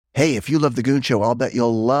Hey, if you love The Goon Show, I'll bet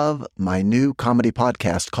you'll love my new comedy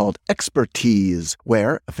podcast called Expertise,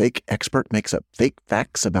 where a fake expert makes up fake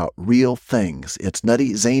facts about real things. It's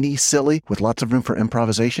nutty, zany, silly, with lots of room for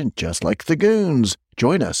improvisation, just like The Goons.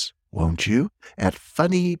 Join us, won't you, at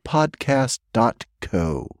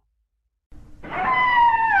funnypodcast.co.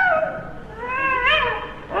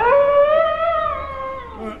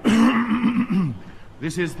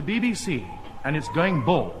 This is the BBC, and it's going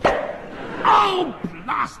bald. Oh,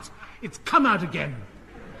 blast! It's come out again.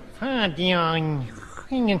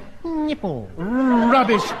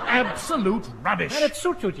 Rubbish, absolute rubbish.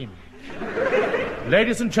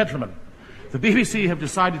 Ladies and gentlemen, the BBC have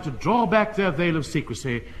decided to draw back their veil of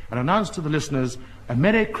secrecy and announce to the listeners a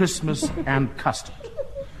Merry Christmas and custard.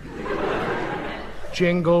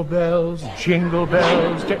 Jingle bells, jingle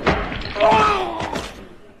bells, Oh!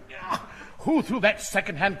 Who threw that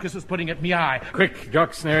second-hand Christmas pudding at me eye? Quick,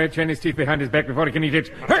 Jock Snare, chain his teeth behind his back before he can eat it.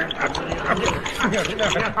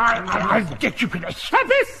 I'll get you, Peter. Stop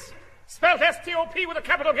this! Spelled S-T-O-P with a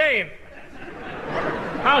capital gain.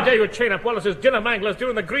 How dare you chain up Wallace's dinner manglers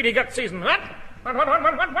during the greedy gut season, what? What?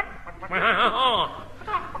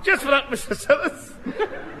 Just for that, Mr. Sellers.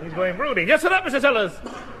 He's going broody. Just for that, Mr. Sellers.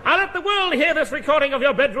 I'll let the world hear this recording of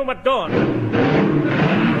your bedroom at dawn.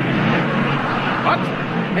 What?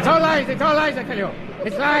 It's all lies, I tell you.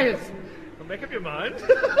 It's lies. Well, make up your mind.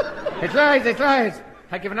 It's lies.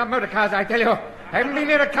 I've given up motor cars, I tell you. I haven't been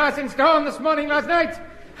near a car since dawn this morning last night.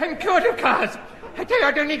 I'm cured of cars. I tell you,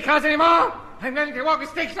 I don't need cars anymore. I'm learning to walk with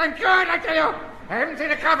sticks. I'm cured, I tell you. I haven't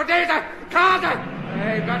seen a car for days. Cars.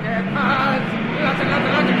 I've got to have cars. Lots of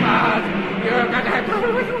cars. You've got to have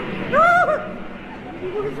cars.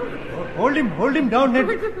 Hold him down, Ned,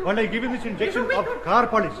 while I give him this injection of car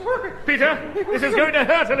polish. Peter, this is going to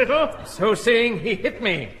hurt a little. So saying, he hit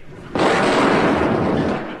me.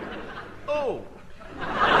 Oh.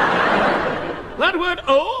 That word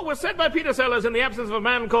 "oh" was said by Peter Sellers in the absence of a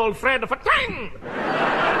man called Fred Fatang.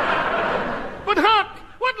 But hark,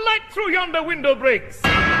 what light through yonder window breaks?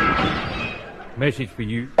 Message for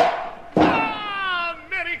you. Ah,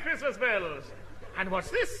 Merry Christmas bells. And what's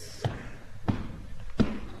this?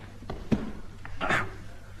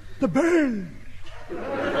 The bell.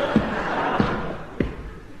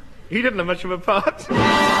 He didn't have much of a part.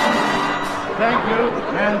 Thank you.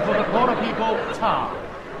 And for the poorer people, tar.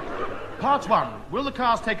 Part 1. Will the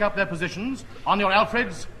cars take up their positions? On your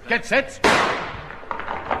Alfreds, get set.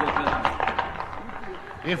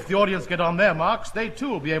 If the audience get on their marks, they too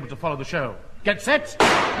will be able to follow the show. Get set.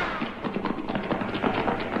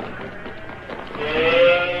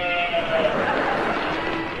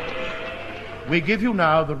 We give you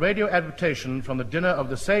now the radio adaptation from the dinner of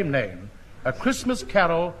the same name, A Christmas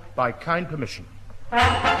Carol by kind permission.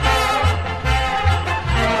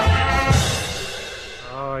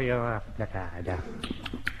 Oh,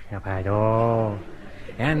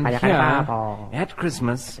 And here, at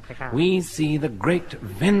Christmas, we see the great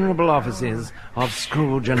venerable offices of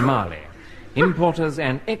Scrooge and Marley, importers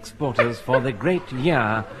and exporters for the great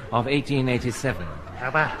year of 1887.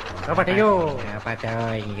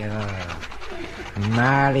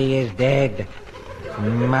 Marley is dead.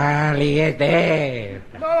 Marley is dead.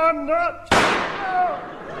 No, I'm not.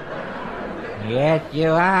 Yes, you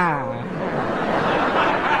are.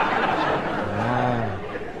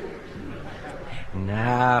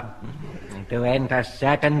 Now, to enter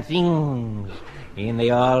certain things in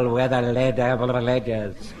the all-weather ledger of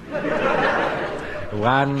ledgers.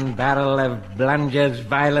 1 barrel of Blunger's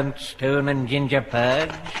Violent Stone and Ginger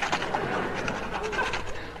Purge.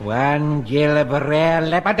 1 gill of rare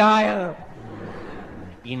leopard oil.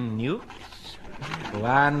 In nukes.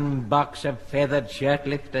 1 box of feathered shirt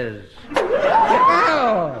lifters.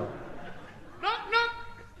 Oh! Knock.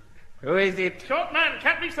 Who is it? Short man,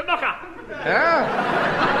 can't reach the knocker. Oh.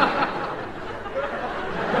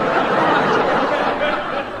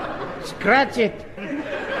 Scratch it.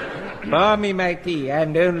 Pour me my tea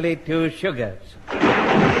and only 2 sugars.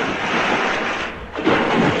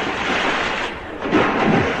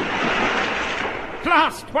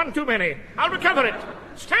 Blast, 1 too many. I'll recover it.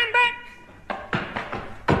 Stand back.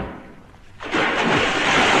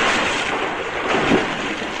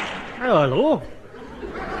 Hello.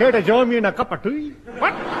 Care to join me in a cup of tea?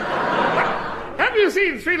 What? Have you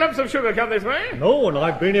seen 3 lumps of sugar come this way? No, and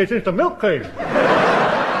I've been here since the milk came.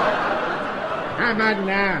 Come on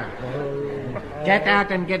now. Get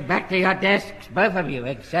out and get back to your desks, both of you,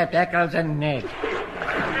 except Eccles and Ned.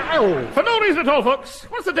 Oh, For no reason at all, folks.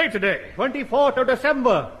 What's the date today? 24th of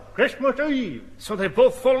December, Christmas Eve. So they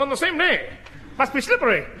both fall on the same day. Must be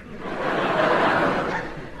slippery.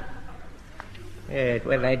 Yes,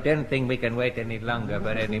 well, I don't think we can wait any longer for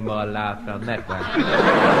any more laughs on that one.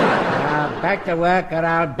 Now, back to work or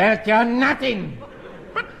I'll belt you nothing.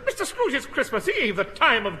 But, Mr. Scrooge, it's Christmas Eve, the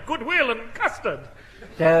time of goodwill and custard.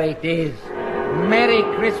 So it is. Merry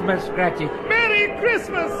Christmas, Scratchy. Merry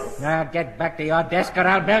Christmas! Now get back to your desk or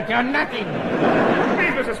I'll belt you nothing.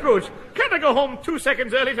 Please, Mr. Scrooge, can't I go home 2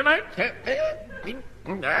 seconds early tonight? 2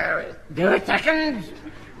 seconds?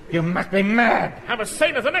 You must be mad. I'm as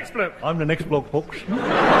sane as the next bloke. I'm the next bloke, folks. Please,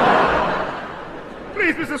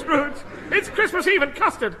 Mr. Scrooge, it's Christmas Eve and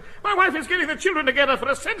custard. My wife is getting the children together for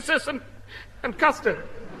a census and custard.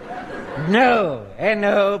 No,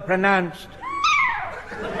 N-O pronounced.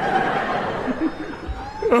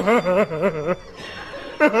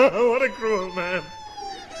 What a cruel man.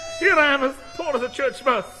 Here I am as poor as a church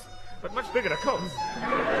mouse, but much bigger a cost.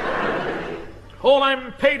 All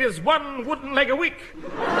I'm paid is 1 wooden leg a week.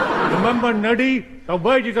 Remember, Nuddy, the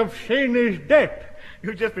wages of sin is death.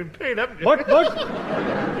 You've just been paid, haven't you? What?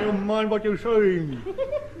 You mind what you're saying.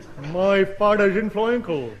 My father's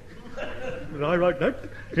influential. Did I write that?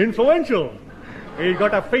 Influential. He's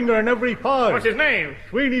got a finger in every pie. What's his name?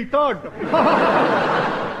 Sweeney Todd.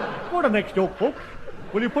 What a next joke, folks.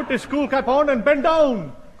 Will you put this school cap on and bend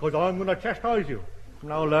down? Because I'm going to chastise you.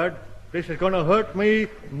 Now, lad, this is going to hurt me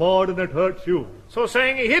more than it hurts you. So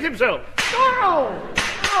saying he hit himself.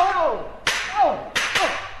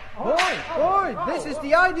 Boy, this is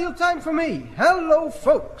the ideal time for me. Hello,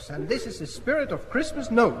 folks, and this is the spirit of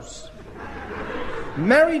Christmas nose.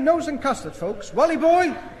 Merry nose and custard, folks. Wally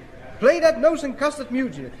boy, play that nose and custard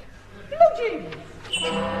music. Music!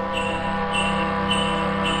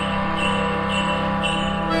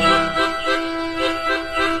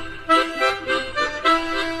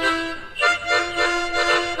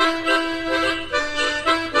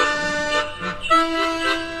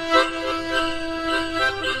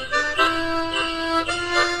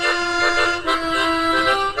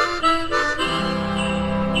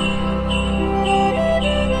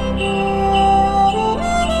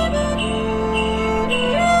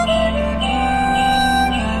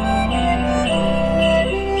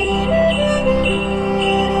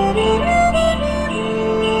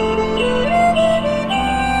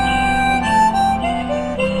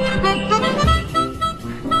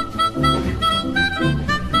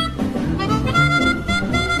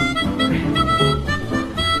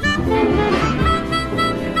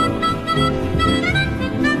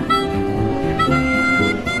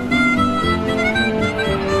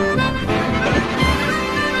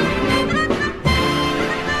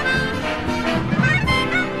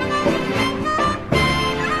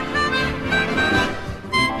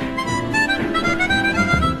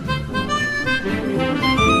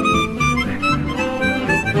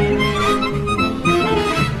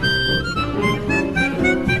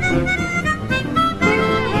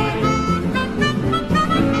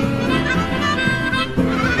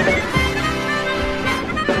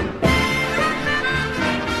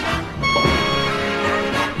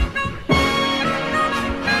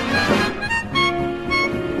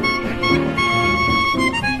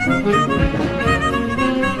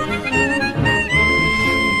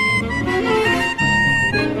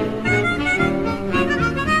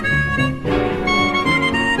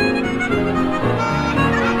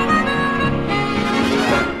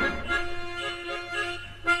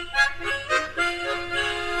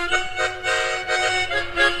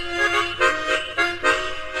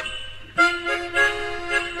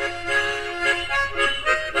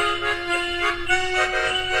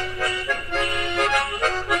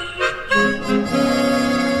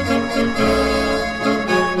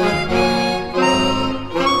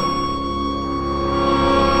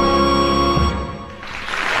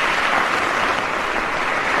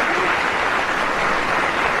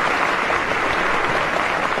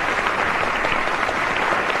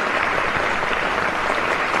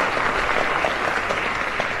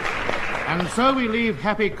 And so we leave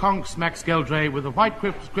happy conks Max Geldray with a white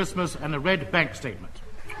Christmas and a red bank statement.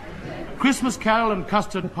 Christmas Carol and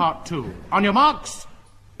Custard Part 2. On your marks,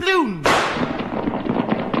 balloons!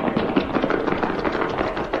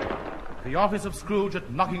 The office of Scrooge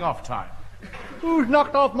at knocking off time. Who's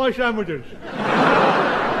knocked off my sandwiches?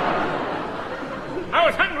 I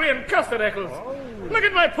was hungry and custard, Eccles. Look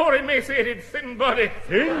at my poor emaciated thin body.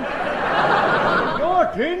 Thin?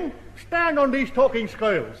 You're thin. Stand on these talking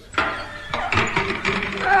scales.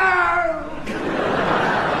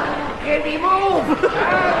 Can he move?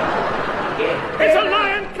 It's a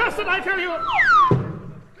lion custard, I tell you.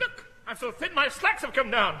 Look, I'm so thin my slacks have come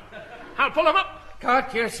down. I'll pull them up.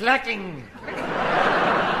 Caught you slacking.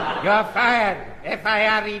 You're fired.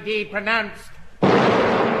 F-I-R-E-D pronounced.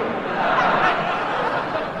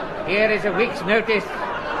 Here is a week's notice.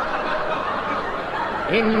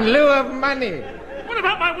 In lieu of money. What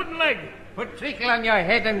about my wooden leg? Put treacle on your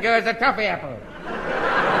head and go as a toffee apple.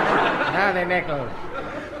 Now then, Eccles.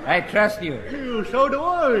 I trust you. So do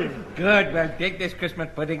I. Good. Well, take this Christmas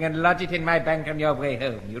pudding and lodge it in my bank on your way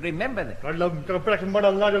home. You remember that? Well,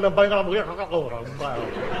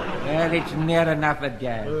 it's near enough a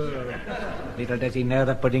jam. Little does he know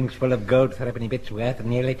the pudding's full of gold threepenny bits worth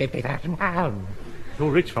nearly £50,000. Too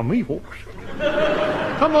rich for me, folks.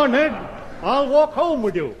 Come on, Ned. I'll walk home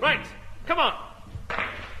with you. Right. Come on.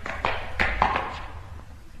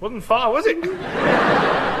 Wasn't far, was it?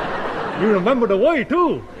 You remember the way,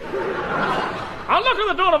 too. I'll knock on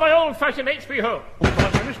the door of my old-fashioned HP home.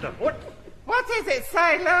 Oh, mister, what? What is it,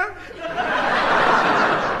 sailor?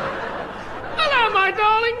 Hello, my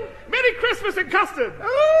darling. Merry Christmas and custard.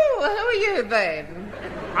 Oh, who are you, then?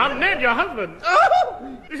 I'm Ned, your husband.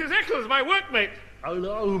 Oh! This is Eccles, my workmate.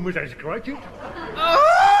 Hello, Mrs. Cratchit.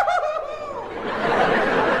 Oh!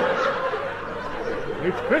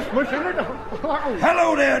 It's Christmas, isn't it?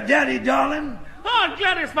 Hello there, Daddy, darling. Oh,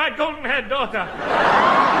 Gladys, my golden-haired daughter.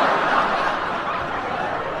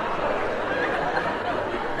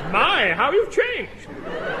 My, how you've changed.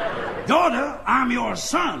 Daughter, I'm your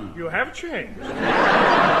son. You have changed.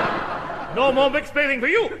 No more mixed bathing for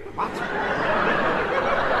you. What?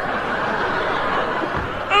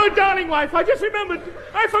 Oh, darling wife, I just remembered.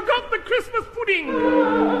 I forgot the Christmas pudding.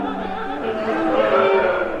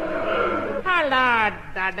 Hello,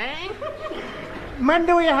 Daddy. When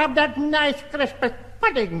do we have that nice Christmas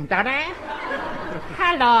pudding, Daddy?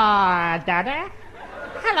 Hello, Daddy.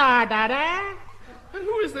 Hello, Daddy. And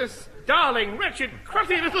who is this darling, wretched,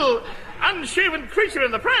 crusty little unshaven creature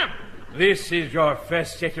in the pram? This is your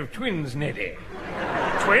first set of twins, Neddy.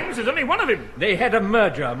 Twins? There's only one of him. They had a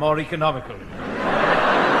merger, more economical.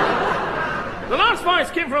 The last voice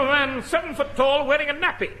came from a man 7 foot tall wearing a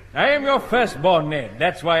nappy. I am your firstborn, Ned.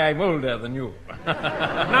 That's why I'm older than you.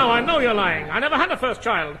 Now, I know you're lying. I never had a first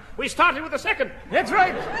child. We started with a second. That's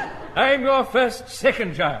right. I'm your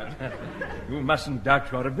second child. You mustn't doubt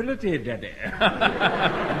your ability, Daddy.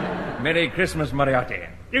 Merry Christmas, Moriarty.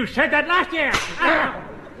 You said that last year.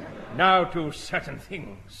 Now to certain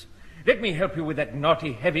things. Let me help you with that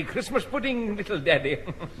naughty, heavy Christmas pudding, little Daddy.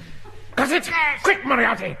 Does it? Quick,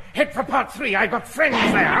 Moriarty. Head for part 3. I've got friends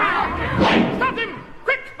there. Stop him!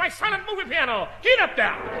 Quick, my silent movie piano. Get up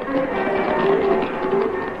there.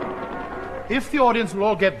 If the audience will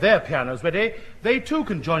all get their pianos ready, they too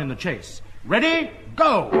can join in the chase. Ready?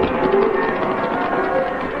 Go!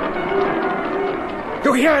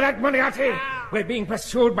 You hear that, Moriarty? We're being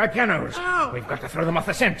pursued by pianos. We've got to throw them off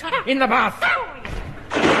the scent. In the bath.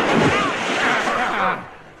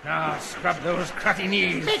 Now, scrub those crutty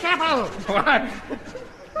knees. Be careful. What?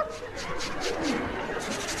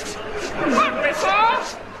 What,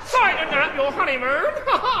 mister? Sorry to interrupt your honeymoon.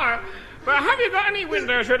 But have you got any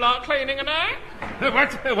windows you'd like cleaning tonight?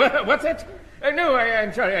 What's it? No,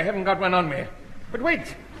 I'm sorry, I haven't got one on me. But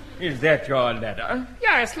wait, is that your ladder?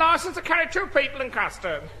 Yes, licensed to carry 2 people in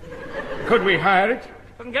custard. Could we hire it?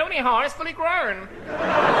 Doesn't go any higher, it's fully grown.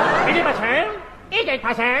 Is it for sale? Is it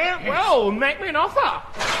for sale? Well, make me an offer.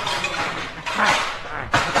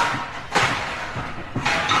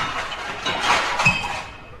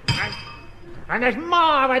 And there's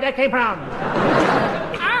more where that came from.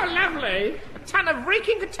 Oh, lovely. A ton of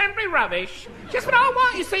reeking contemporary rubbish. Just what I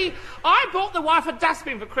want, you see. I bought the wife a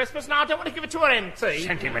dustbin for Christmas, and I don't want to give it to her empty.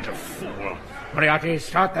 Sentimental fool. Moriarty,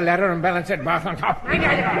 start the ladder and balance that bath on top.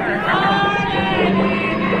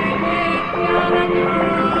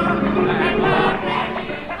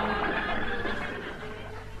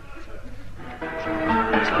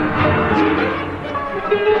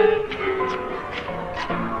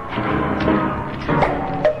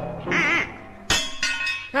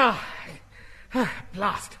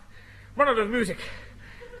 Blast. Run out of music.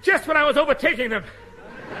 Just when I was overtaking them.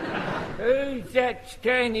 Who's that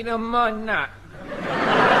standing on my nut?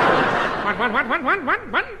 What?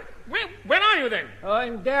 Where are you then?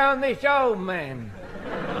 I'm down this old man.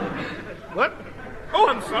 What? Oh,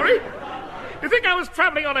 I'm sorry. You think I was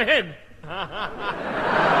travelling on ahead?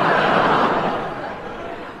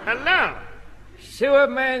 Hello. Sewer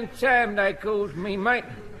Man Sam, they calls me, mate.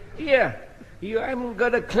 Here, you haven't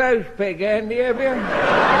got a clothes peg handy, have you?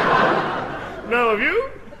 No, have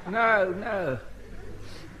you? No.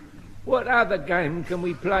 What other game can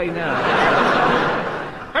we play now?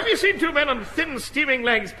 Have you seen 2 men on thin, steaming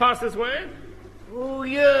legs pass this way? Oh,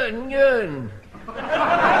 yearn.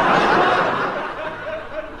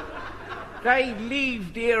 They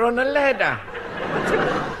lived here on a ladder.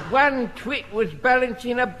 One twit was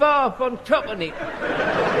balancing a bath on top of it.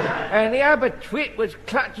 And the other twit was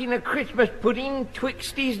clutching a Christmas pudding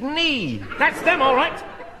twixt his knees. That's them, all right.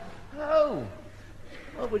 Oh,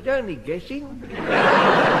 I was only guessing.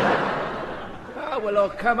 Oh, well, I'll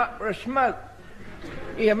come up for a smoke.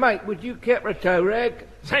 Here, mate, would you care for a tow rag?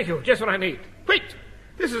 Thank you, just what I need. Wait,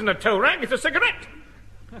 this isn't a tow rag, it's a cigarette.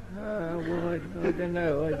 Oh, well, I don't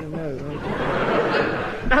know.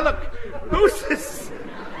 Now look, who's this?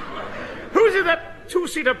 Who's in that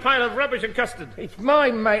two-seater pile of rubbish and custard? It's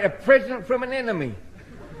mine, mate, a present from an enemy.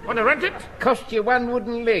 Want to rent it? Cost you one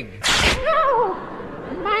wooden leg. No!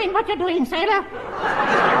 Mind what you're doing, sailor.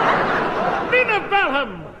 Nina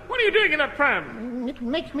Balham! What are you doing in that pram? It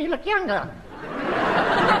makes me look younger.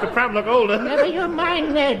 Make the pram look older. Never you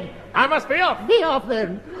mind, Ned. I must be off. Be off,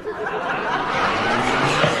 then.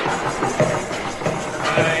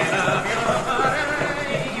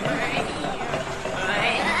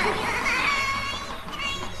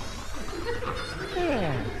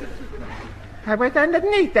 Yeah. I was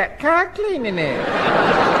underneath that car cleaning it.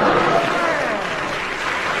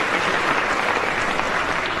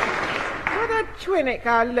 Twinnick,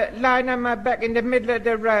 I lying on my back in the middle of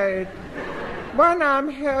the road. One arm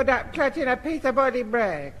held up, clutching a piece of body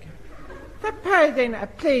rag. Supposing a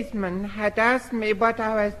policeman had asked me what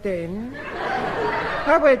I was doing,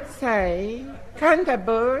 I would say,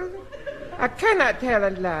 Constable, I cannot tell a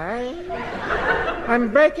lie. I'm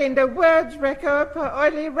breaking the world's record for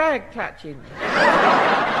oily rag clutching.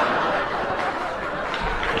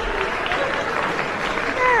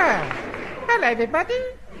 Hello, everybody.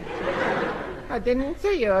 I didn't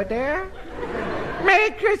see you there.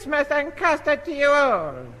 Merry Christmas and custard to you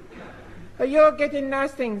all. Are you all getting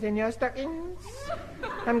nice things in your stockings?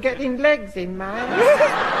 I'm getting legs in mine.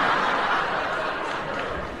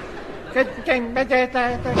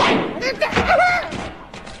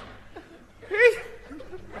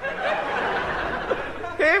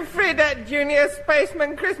 Who threw that junior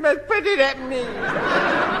spaceman Christmas pudding at me?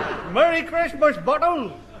 Merry Christmas,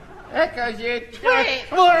 Bottle. Echoes, you twit.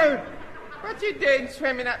 Word. What you doing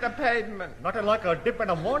swimming up the pavement? Nothing like a dip in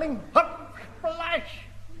the morning. Hop, splash.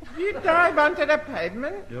 You dive onto the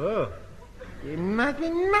pavement? Yeah. You must be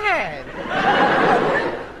mad.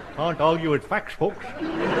 Can't argue with facts, folks.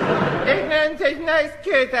 Ignorance is no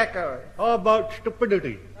excuse, Echo. How about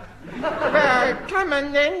stupidity? Well, come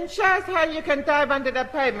on then. Show us how you can dive onto the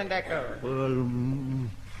pavement, Echo. Well,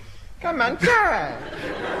 come on, try.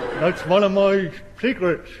 That's one of my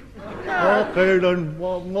secrets. Okay, then,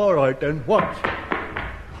 well, all right, then, watch.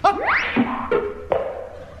 Ow,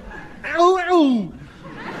 ow!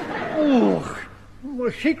 Oh,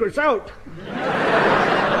 my secret's out.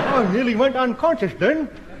 I nearly went unconscious then.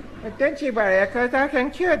 But don't you worry, because I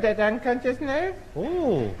can cure that unconsciousness.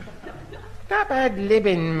 Oh. Stop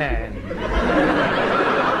ad-libbing, man.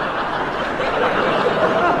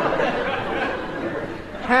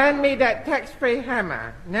 Hand me that tax-free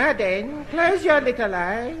hammer. Now then, close your little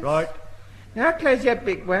eyes. Right. Now close your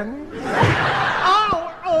big ones.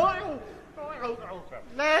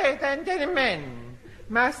 Ladies and gentlemen,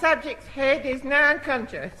 my subject's head is now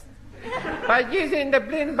unconscious. By using the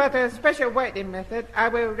blind butter special waiting method, I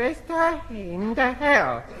will restore him to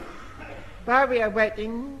health. While we are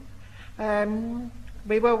waiting,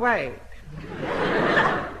 we will wait.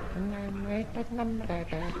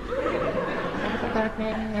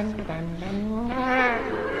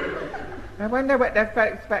 I wonder what the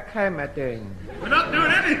folks back home are doing. We're not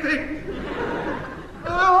doing anything.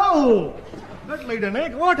 Oh! That made an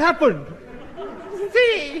egg. What happened?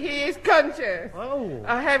 See, he is conscious. Oh.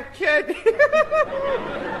 I have cured him.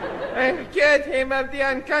 I have cured him of the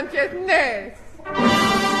unconsciousness.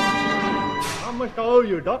 How much I owe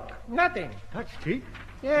you, Doc? Nothing. That's cheap.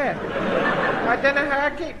 Yeah. I don't know how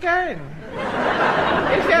I keep going.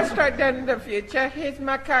 If you're straight down in the future, here's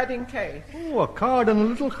my card in case. Oh, a card in a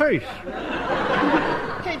little case.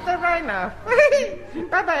 Keep the rain off.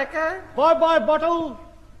 Bye-bye, Echo. Bye-bye, Bottle.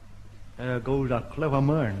 There goes a clever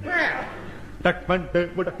man. Well,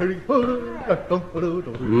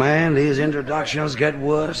 Man, these introductions get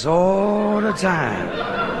worse all the time.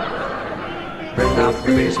 Bring out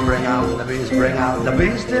the beast, bring out the beast, bring out the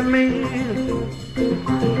beast in me.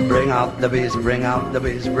 Bring out the beast, bring out the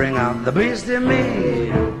beast, bring out the beast in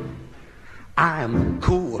me. I'm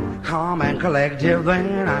cool, calm and collective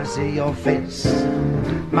when I see your face.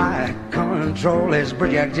 My control is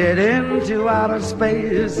projected into outer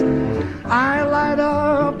space. I light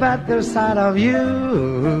up at the sight of you.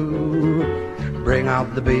 Bring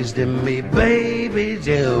out the beast in me, baby,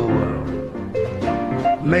 do.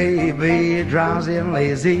 Maybe drowsy and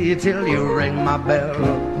lazy till you ring my bell.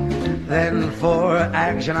 Then for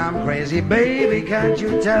action I'm crazy, baby, can't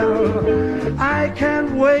you tell? I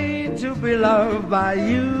can't wait to be loved by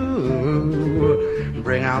you.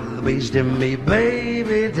 Bring out the beast in me,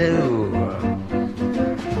 baby, do.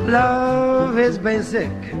 Love is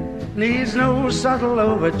basic, needs no subtle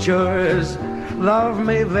overtures. Love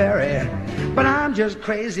may vary, but I'm just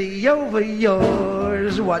crazy over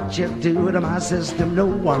yours. What you do to my system, no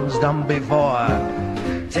one's done before.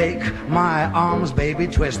 Take my arms, baby,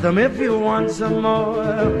 twist them if you want some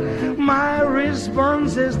more. My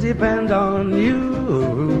responses depend on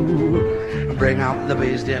you. Bring out the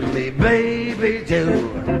beast in me, baby, do.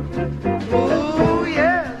 Oh,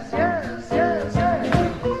 yes, yes, yes, yes.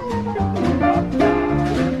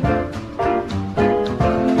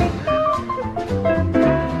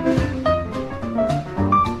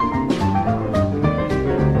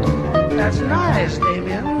 That's nice,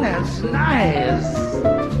 Damien, that's nice.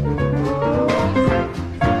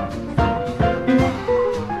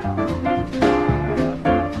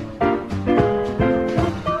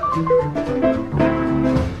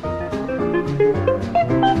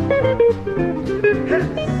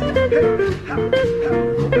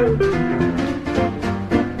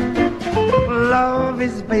 Love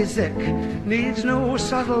is basic, needs no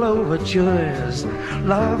subtle overtures.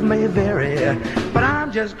 Love may vary, but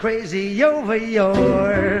I'm just crazy over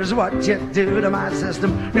yours. What you do to my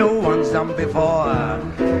system, no one's done before.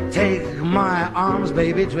 Take my arms,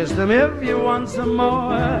 baby, twist them if you want some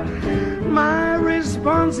more. My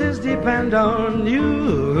responses depend on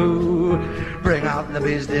you. Bring out the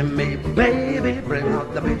beast in me, baby, bring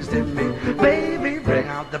out the beast in me, baby, bring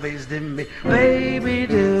out the beast in me, baby,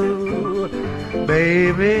 do,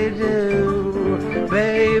 baby, do,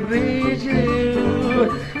 baby, do,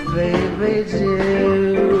 baby,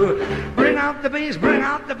 do. Bring out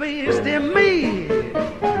the beast in me.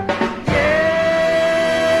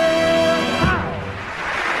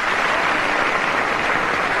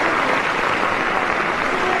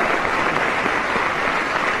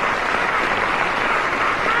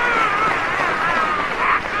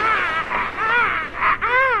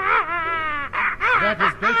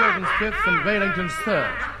 Fifth and Ray Ellington's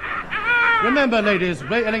third. Remember, ladies,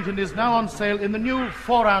 Ray Ellington is now on sale in the new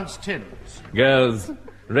 4-ounce tins. Girls,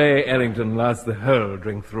 Ray Ellington lasts the whole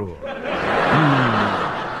drink through.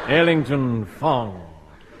 Ellington Fong.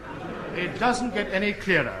 It doesn't get any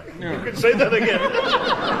clearer. You can say that again.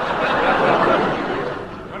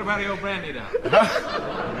 What about your brandy now?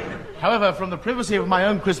 However, from the privacy of my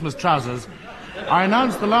own Christmas trousers, I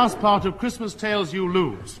announce the last part of Christmas Tales You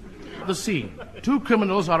Lose. The scene. 2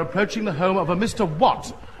 criminals are approaching the home of a Mr.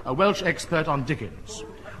 Watt, a Welsh expert on Dickens.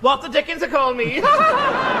 What the Dickens are calling me.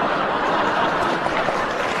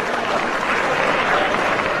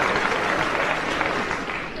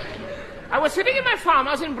 I was sitting in my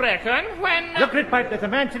farmhouse in Brecon when... Look, Gridpipe, there's a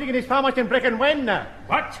man sitting in his farmhouse in Brecon when...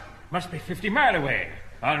 What? Must be 50 miles away.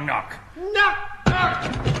 I'll knock. Knock, knock.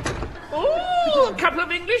 Ooh, a couple of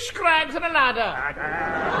English scrags and a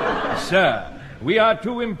ladder. Sir, we are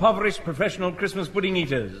 2 impoverished professional Christmas pudding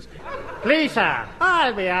eaters. Please, sir,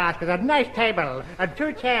 all we ask is a nice table and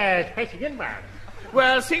 2 chairs facing inward.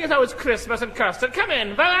 Well, seeing as how it's Christmas and custard, come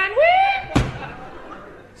in, Van Wee!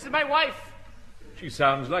 This is my wife. She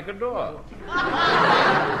sounds like a door.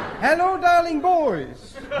 Hello, darling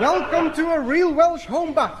boys. Welcome to a real Welsh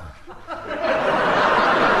home bath.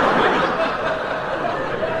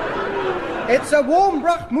 It's a warm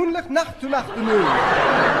brach moonlicht nacht to afternoon.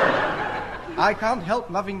 I can't help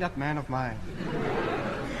loving that man of mine.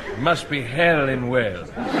 Must be hell in Wales.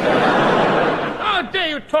 How dare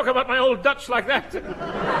you talk about my old Dutch like that?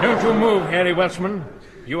 Don't you move, hairy Welshman.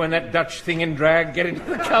 You and that Dutch thing in drag, get into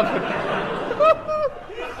the cupboard.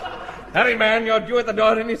 Harry, man, you're due at the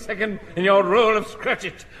door any second in your role of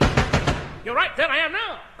Scratchit. You're right, there I am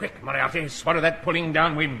now. Quick, Moriarty, swallow that pulling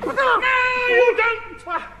down wind. No, you don't.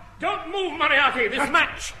 Don't move, Moriarty. This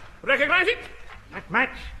match. Recognize it?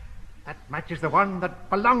 That match is the one that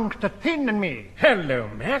belongs to Thin and me. Hello,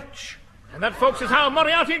 Match. And that, folks, is how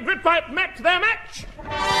Moriarty and Gridpipe met their match.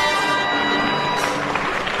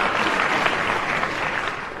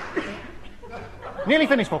 Nearly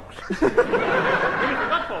finished, folks.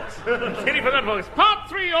 Nearly forgot, folks. Part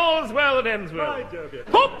 3, all's well that ends well.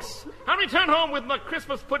 Folks, I'll return home with my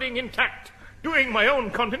Christmas pudding intact, doing my own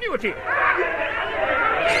continuity.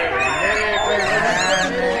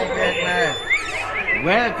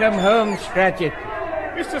 Welcome home, Scratchit.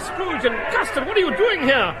 Mr. Scrooge and Custard, what are you doing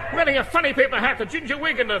here? Wearing a funny paper hat, a ginger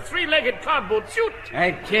wig, and a 3-legged cardboard suit.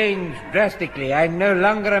 I've changed drastically. I'm no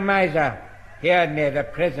longer a miser. Here, Ned, a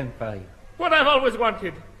present for you. What I've always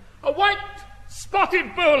wanted. A white,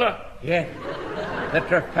 Spotted bowler. Yes, the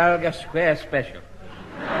Trafalgar Square special.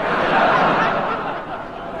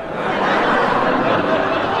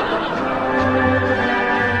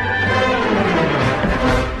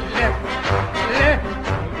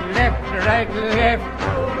 Left, right, left,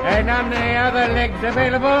 and on the other legs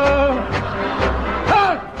available.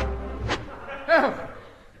 Halt! Oh,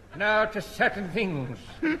 now to certain things.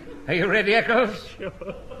 Are you ready, Eccles? Sure.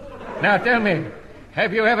 Now tell me,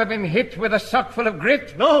 have you ever been hit with a sock full of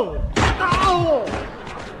grit? No. Ow!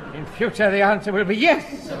 In future, the answer will be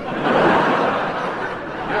yes.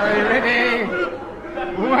 Are you ready?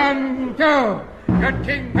 1, 2. Good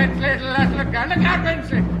King Pencil, let's look out. Look out,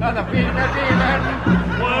 Pencil. On the field of Zealand.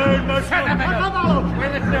 Shut up, Eccles.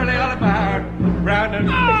 With it nearly all about. Brown and...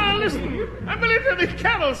 Ah, listen. I'm a little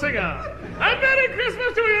carol singer. A Merry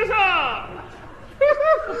Christmas to you, sir.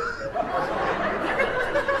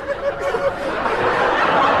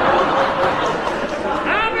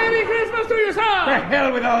 A Merry Christmas to you, sir. The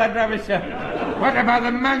hell with all that rubbish, sir. What about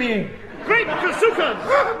the money? Great bazookas.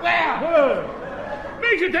 Where?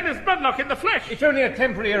 Major Dennis Budlock in the flesh. It's only a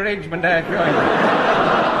temporary arrangement, I assure you.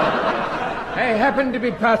 I happened to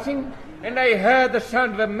be passing, and I heard the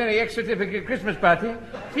sound of a merry ex-certificate Christmas party,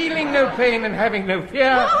 feeling no pain and having no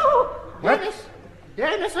fear. Oh, What?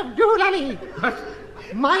 Dennis of Doolally. What?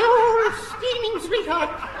 My old steaming sweetheart.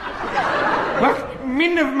 What?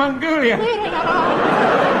 Min of Mongolia?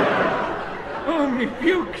 Oh, me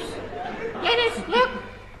pukes. Dennis, look.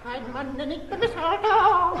 I'm underneath the mistletoe. Oh.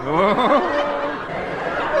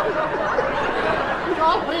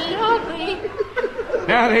 All three.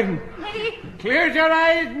 Now then, Ready? clear your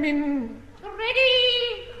eyes, Min.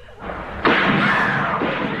 Ready?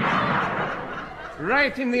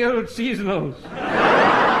 Right in the old seasonals.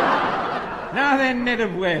 Now then, Ned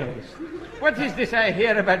of Wales, what is this I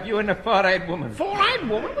hear about you and a four-eyed woman? Four-eyed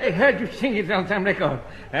woman? I heard you sing it on some record.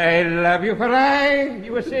 I love you for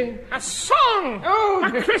you were saying? A song!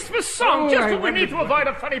 Oh, a Christmas song! Oh, Just I what we need to avoid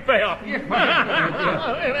a funny payoff. Come,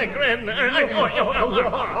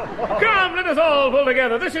 let us all pull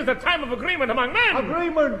together. This is the time of agreement among men.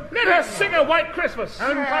 Agreement. Let us sing a White Christmas.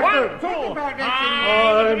 And 1, 2.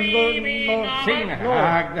 I'm dreaming. Sing No.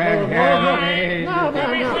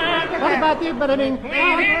 What about the burning?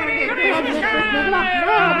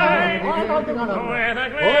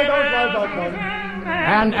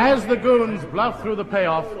 And as the goons bluff through the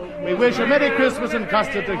payoff, we wish a Merry Christmas and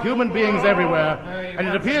custard to human beings everywhere. And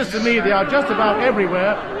it appears to me they are just about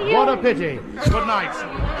everywhere. What a pity. Good night.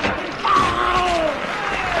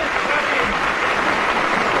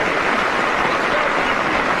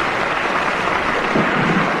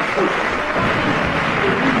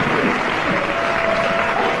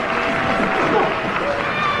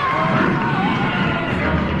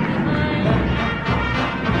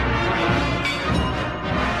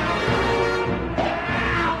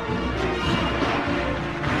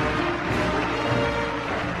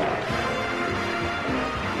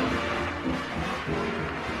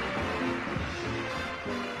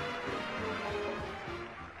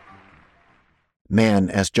 Man,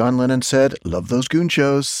 as John Lennon said, love those goon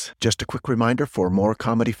shows. Just a quick reminder, for more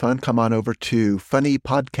comedy fun, come on over to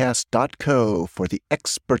funnypodcast.co for the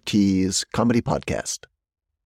Expertise Comedy Podcast.